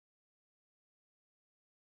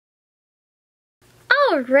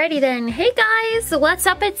Alrighty then, hey guys, what's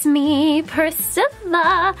up? It's me,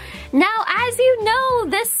 Priscilla. Now, as you know,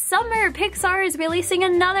 this summer Pixar is releasing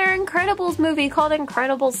another Incredibles movie called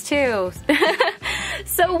Incredibles 2.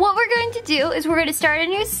 So what we're going to do is we're going to start a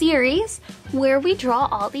new series where we draw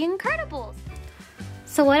all the Incredibles.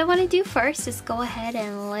 So what I want to do first is go ahead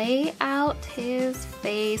and lay out his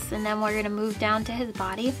face, and then we're going to move down to his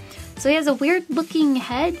body. So he has a weird looking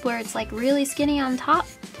head where it's like really skinny on top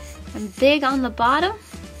and big on the bottom.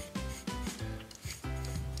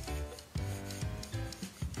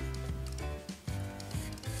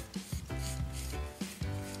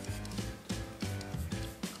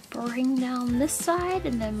 Bring down this side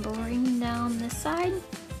and then bring down this side.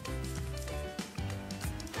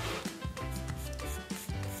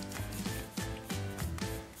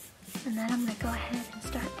 And then I'm going to go ahead and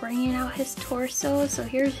start bringing out his torso. So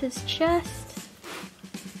here's his chest.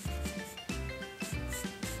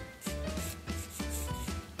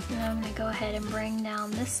 And I'm going to go ahead and bring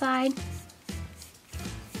down this side.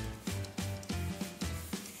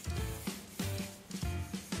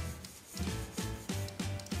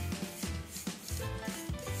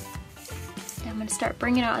 I'm going to start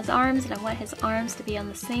bringing out his arms, and I want his arms to be on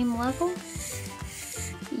the same level.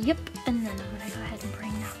 Yep, and then I'm going to go ahead and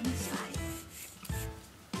bring down this side.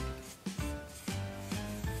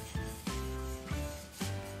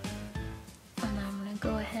 And then I'm going to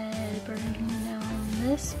go ahead and bring down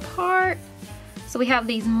this part. So we have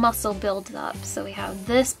these muscle builds up. So we have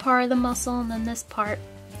this part of the muscle and then this part.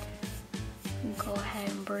 Go ahead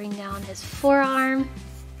and bring down his forearm.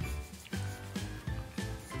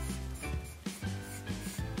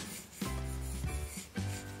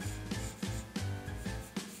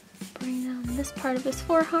 Bring down this part of his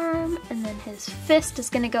forearm, and then his fist is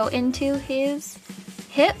going to go into his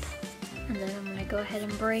hip. And then I'm going to go ahead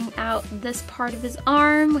and bring out this part of his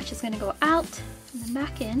arm, which is going to go out and then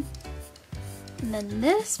back in. And then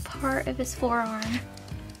this part of his forearm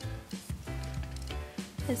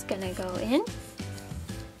is going to go in.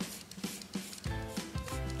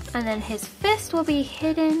 And then his fist will be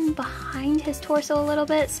hidden behind his torso a little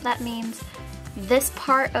bit, so that means this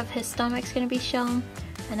part of his stomach is going to be shown.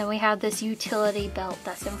 And then we have this utility belt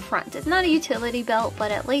that's in front. It's not a utility belt,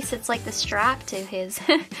 but at least it's like the strap to his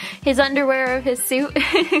his underwear of his suit.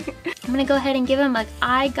 I'm gonna go ahead and give him an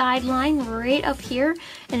eye guideline right up here.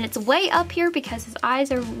 And it's way up here because his eyes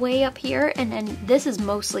are way up here, and then this is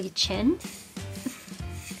mostly chin.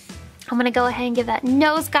 I'm gonna go ahead and give that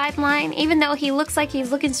nose guideline. Even though he looks like he's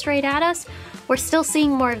looking straight at us, we're still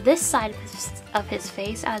seeing more of this side of his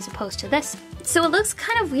face as opposed to this. So it looks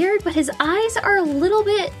kind of weird, but his eyes are a little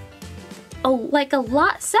bit, like a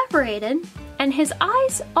lot separated, and his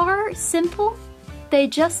eyes are simple. They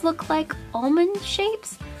just look like almond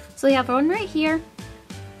shapes. So we have one right here,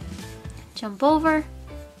 jump over,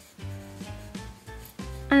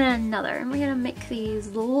 and another. And we're gonna make these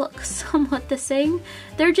look somewhat the same.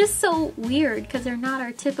 They're just so weird because they're not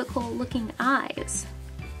our typical looking eyes.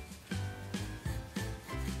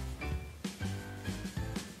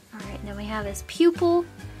 Then we have his pupil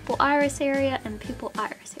iris area, and pupil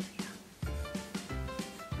iris area.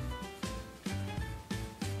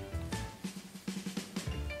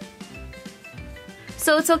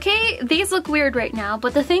 So it's okay, these look weird right now,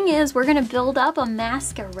 but the thing is we're gonna build up a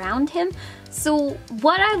mask around him. So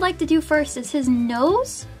what I'd like to do first is his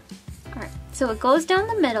nose. Alright, so it goes down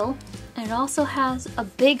the middle, and it also has a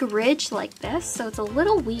big ridge like this, so it's a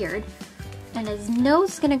little weird. And his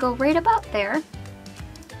nose is gonna go right about there.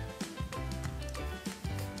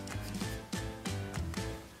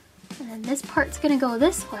 And this part's gonna go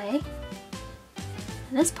this way,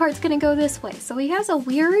 and this part's gonna go this way. So he has a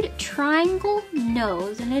weird triangle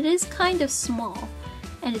nose, and it is kind of small,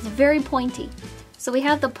 and it's very pointy. So we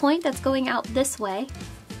have the point that's going out this way.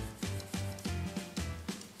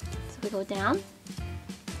 So we go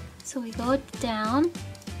down,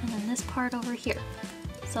 and then this part over here.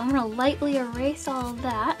 So I'm gonna lightly erase all of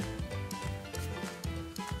that.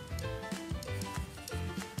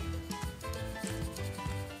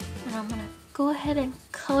 And I'm gonna go ahead and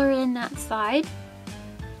color in that side.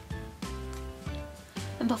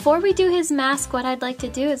 And before we do his mask, what I'd like to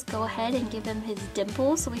do is go ahead and give him his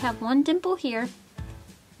dimples. So we have one dimple here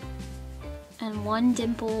and one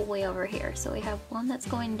dimple way over here. So we have one that's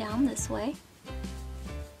going down this way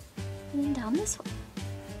and then down this way.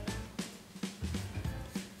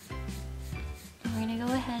 And we're gonna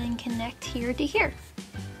go ahead and connect here to here.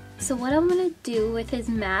 So what I'm gonna do with his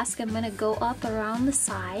mask, I'm gonna go up around the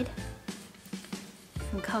side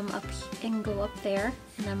and come up and go up there,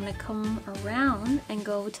 and I'm gonna come around and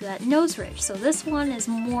go to that nose ridge. So this one is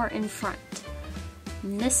more in front.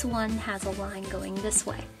 and this one has a line going this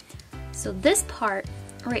way. So this part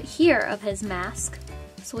right here of his mask,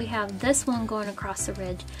 so we have this one going across the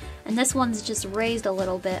ridge, and this one's just raised a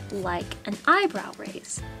little bit like an eyebrow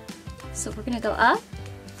raise. So we're gonna go up,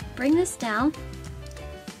 bring this down,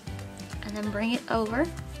 and then bring it over, and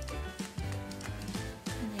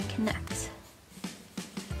then connect.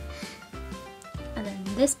 And then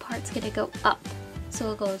this part's gonna go up.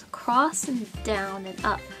 So it goes across and down and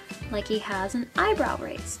up, like he has an eyebrow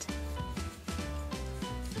raised.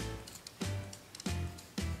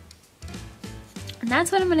 And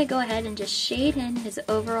that's what I'm gonna go ahead and just shade in his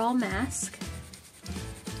overall mask.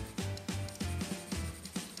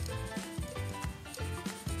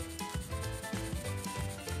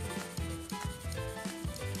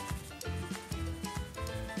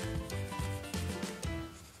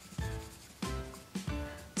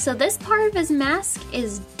 So this part of his mask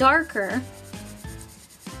is darker.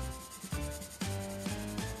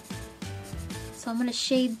 So I'm gonna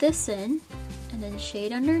shade this in and then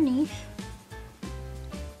shade underneath.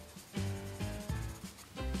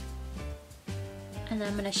 And then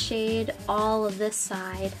I'm gonna shade all of this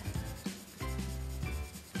side.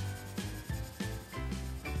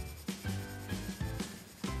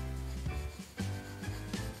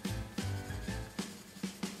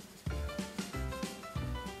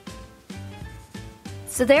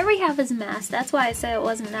 So there we have his mask. That's why I said it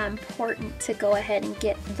wasn't that important to go ahead and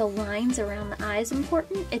get the lines around the eyes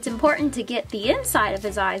important. It's important to get the inside of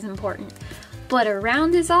his eyes important. But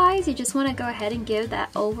around his eyes, you just want to go ahead and give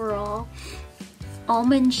that overall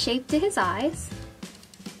almond shape to his eyes.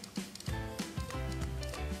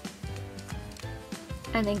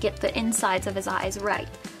 And then get the insides of his eyes right.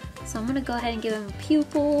 So I'm going to go ahead and give him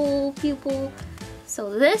pupil, pupil.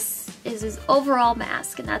 So this is his overall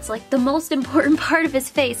mask, and that's like the most important part of his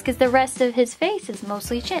face because the rest of his face is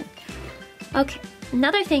mostly chin. Okay,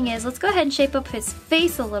 another thing is, let's go ahead and shape up his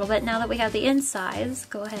face a little bit now that we have the insides.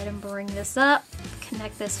 Go ahead and bring this up,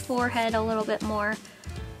 connect this forehead a little bit more,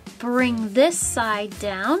 bring this side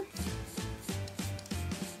down,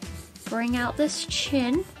 bring out this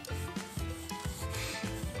chin,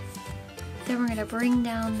 then we're going to bring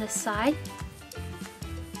down this side.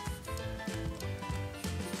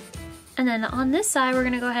 And then on this side, we're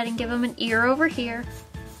gonna go ahead and give him an ear over here.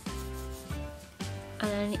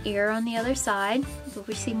 And then an ear on the other side. But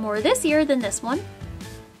we see more of this ear than this one.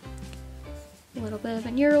 A little bit of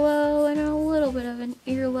an earlobe and a little bit of an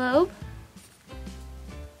earlobe.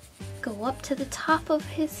 Go up to the top of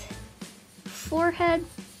his forehead.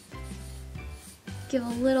 Give a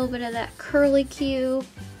little bit of that curly cue.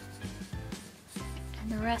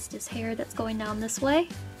 And the rest is hair that's going down this way.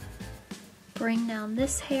 Bring down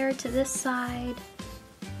this hair to this side,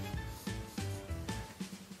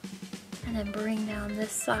 and then bring down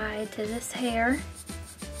this side to this hair,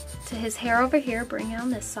 to his hair over here, bring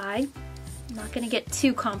down this side. I'm not going to get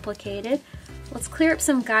too complicated. Let's clear up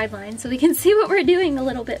some guidelines so we can see what we're doing a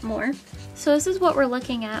little bit more. So this is what we're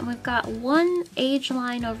looking at, and we've got one age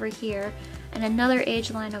line over here and another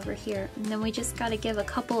age line over here, and then we just got to give a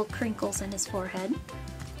couple of crinkles in his forehead.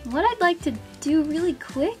 What I'd like to do really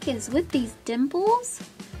quick is with these dimples,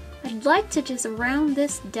 I'd like to just round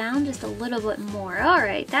this down just a little bit more.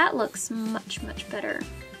 Alright, that looks much, much better.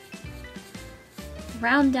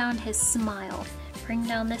 Round down his smile. Bring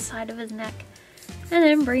down this side of his neck, and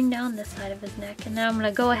then bring down this side of his neck. And then I'm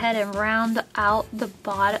going to go ahead and round out the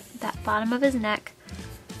bottom of his neck.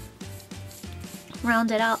 Round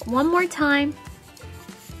it out one more time.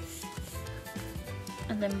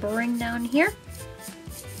 And then bring down here.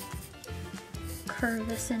 Curve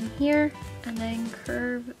this in here, and then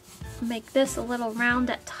curve, make this a little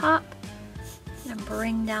round at top, and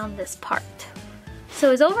bring down this part.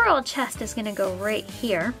 So his overall chest is gonna go right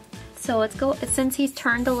here. So let's go, since he's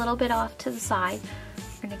turned a little bit off to the side,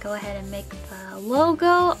 we're gonna go ahead and make the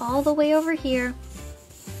logo all the way over here.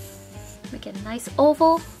 Make it a nice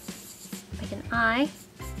oval, make an eye,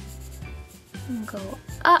 and go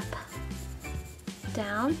up,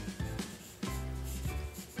 down,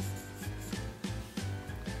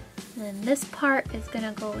 and then this part is going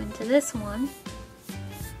to go into this one.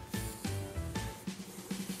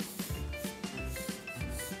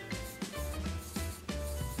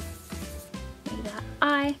 Make that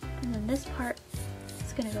eye, and then this part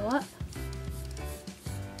is going to go up.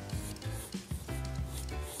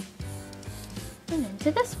 And into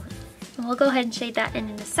this one. And we'll go ahead and shade that in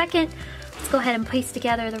a second. Let's go ahead and place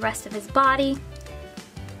together the rest of his body.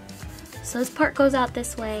 So this part goes out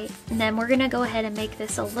this way, and then we're gonna go ahead and make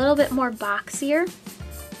this a little bit more boxier.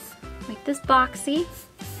 Make this boxy,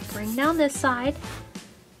 bring down this side,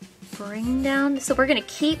 bring down, so we're gonna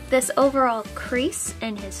keep this overall crease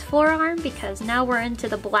in his forearm because now we're into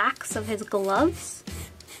the blacks of his gloves.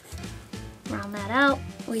 Round that out.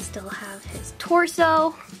 We still have his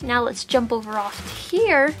torso. Now let's jump over off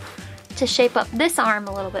here to shape up this arm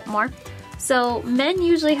a little bit more. So men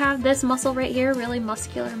usually have this muscle right here, really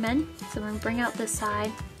muscular men. So we're gonna bring out this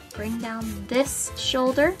side, bring down this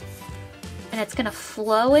shoulder, and it's gonna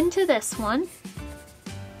flow into this one.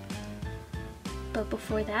 But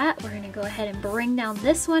before that, we're gonna go ahead and bring down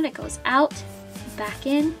this one. It goes out, back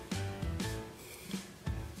in.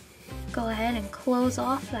 Go ahead and close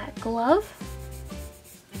off that glove.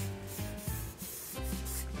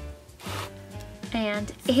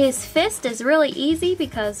 And his fist is really easy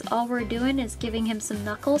because all we're doing is giving him some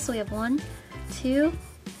knuckles. So we have 1, 2,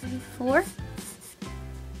 3, 4.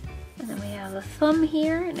 And then we have a thumb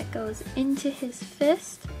here and it goes into his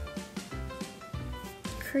fist.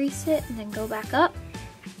 Crease it and then go back up.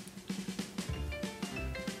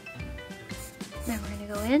 Then we're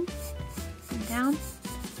gonna go in and down.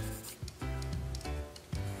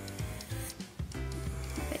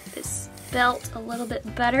 Make this belt a little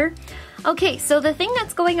bit better. Okay, so the thing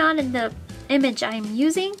that's going on in the image I'm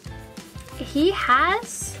using, he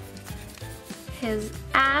has his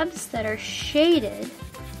abs that are shaded.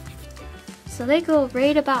 So they go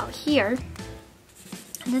right about here,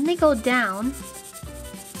 and then they go down,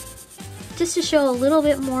 just to show a little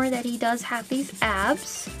bit more that he does have these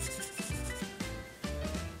abs.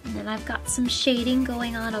 And then I've got some shading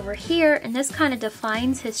going on over here, and this kind of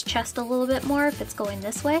defines his chest a little bit more if it's going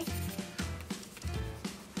this way.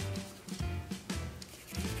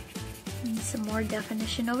 And some more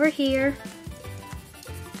definition over here.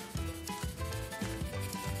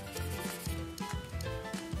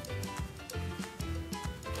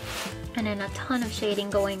 And then a ton of shading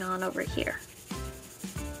going on over here.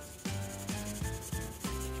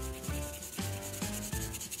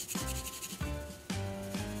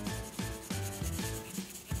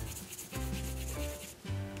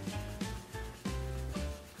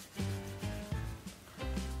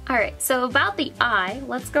 Alright, so about the eye,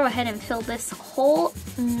 let's go ahead and fill this whole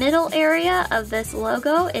middle area of this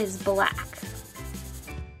logo is black.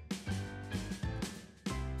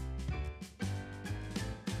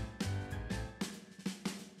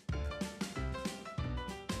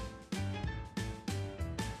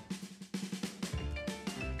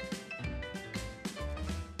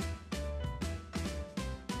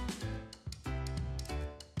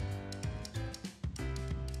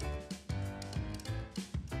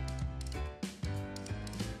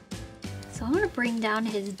 So I'm going to bring down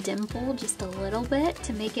his dimple just a little bit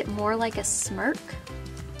to make it more like a smirk.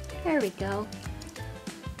 There we go.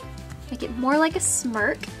 Make it more like a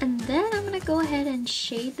smirk, and then I'm going to go ahead and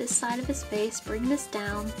shade this side of his face, bring this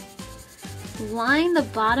down, line the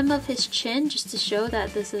bottom of his chin just to show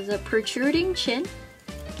that this is a protruding chin.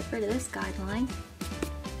 Get rid of this guideline.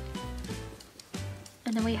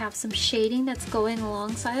 And then we have some shading that's going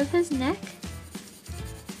alongside of his neck.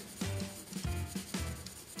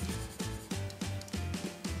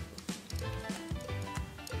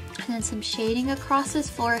 And then some shading across his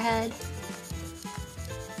forehead.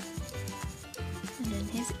 And then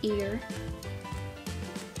his ear.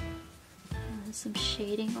 And then some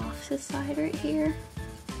shading off the side right here.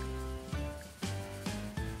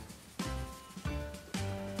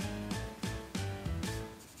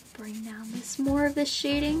 Bring down this more of this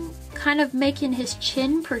shading, kind of making his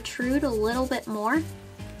chin protrude a little bit more.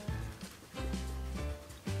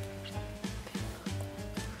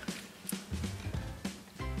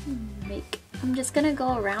 I'm just gonna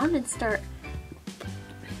go around and start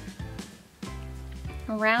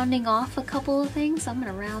rounding off a couple of things. I'm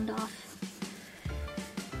gonna round off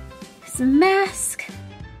his mask.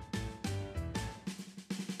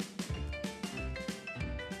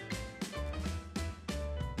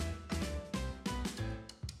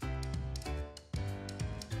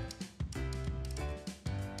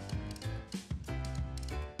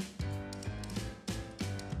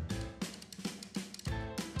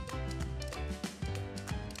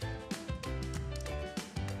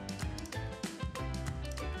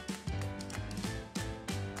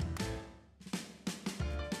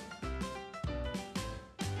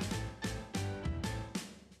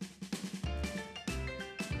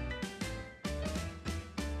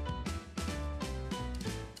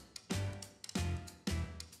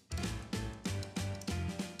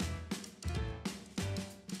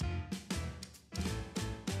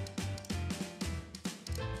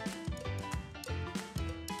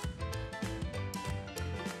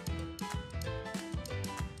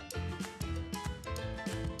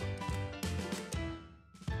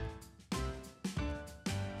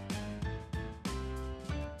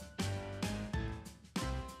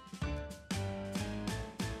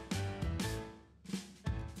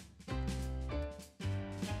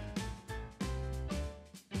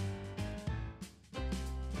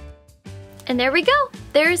 And there we go.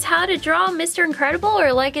 There's how to draw Mr. Incredible,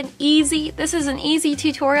 or like this is an easy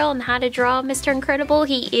tutorial on how to draw Mr. Incredible.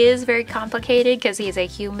 He is very complicated because he's a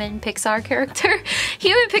human Pixar character.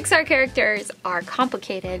 Human Pixar characters are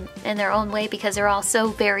complicated in their own way because they're all so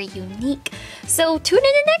very unique. So tune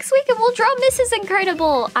in next week and we'll draw Mrs.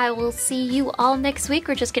 Incredible. I will see you all next week.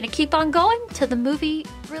 We're just gonna keep on going till the movie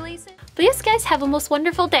releases. But yes guys, have a most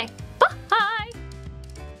wonderful day.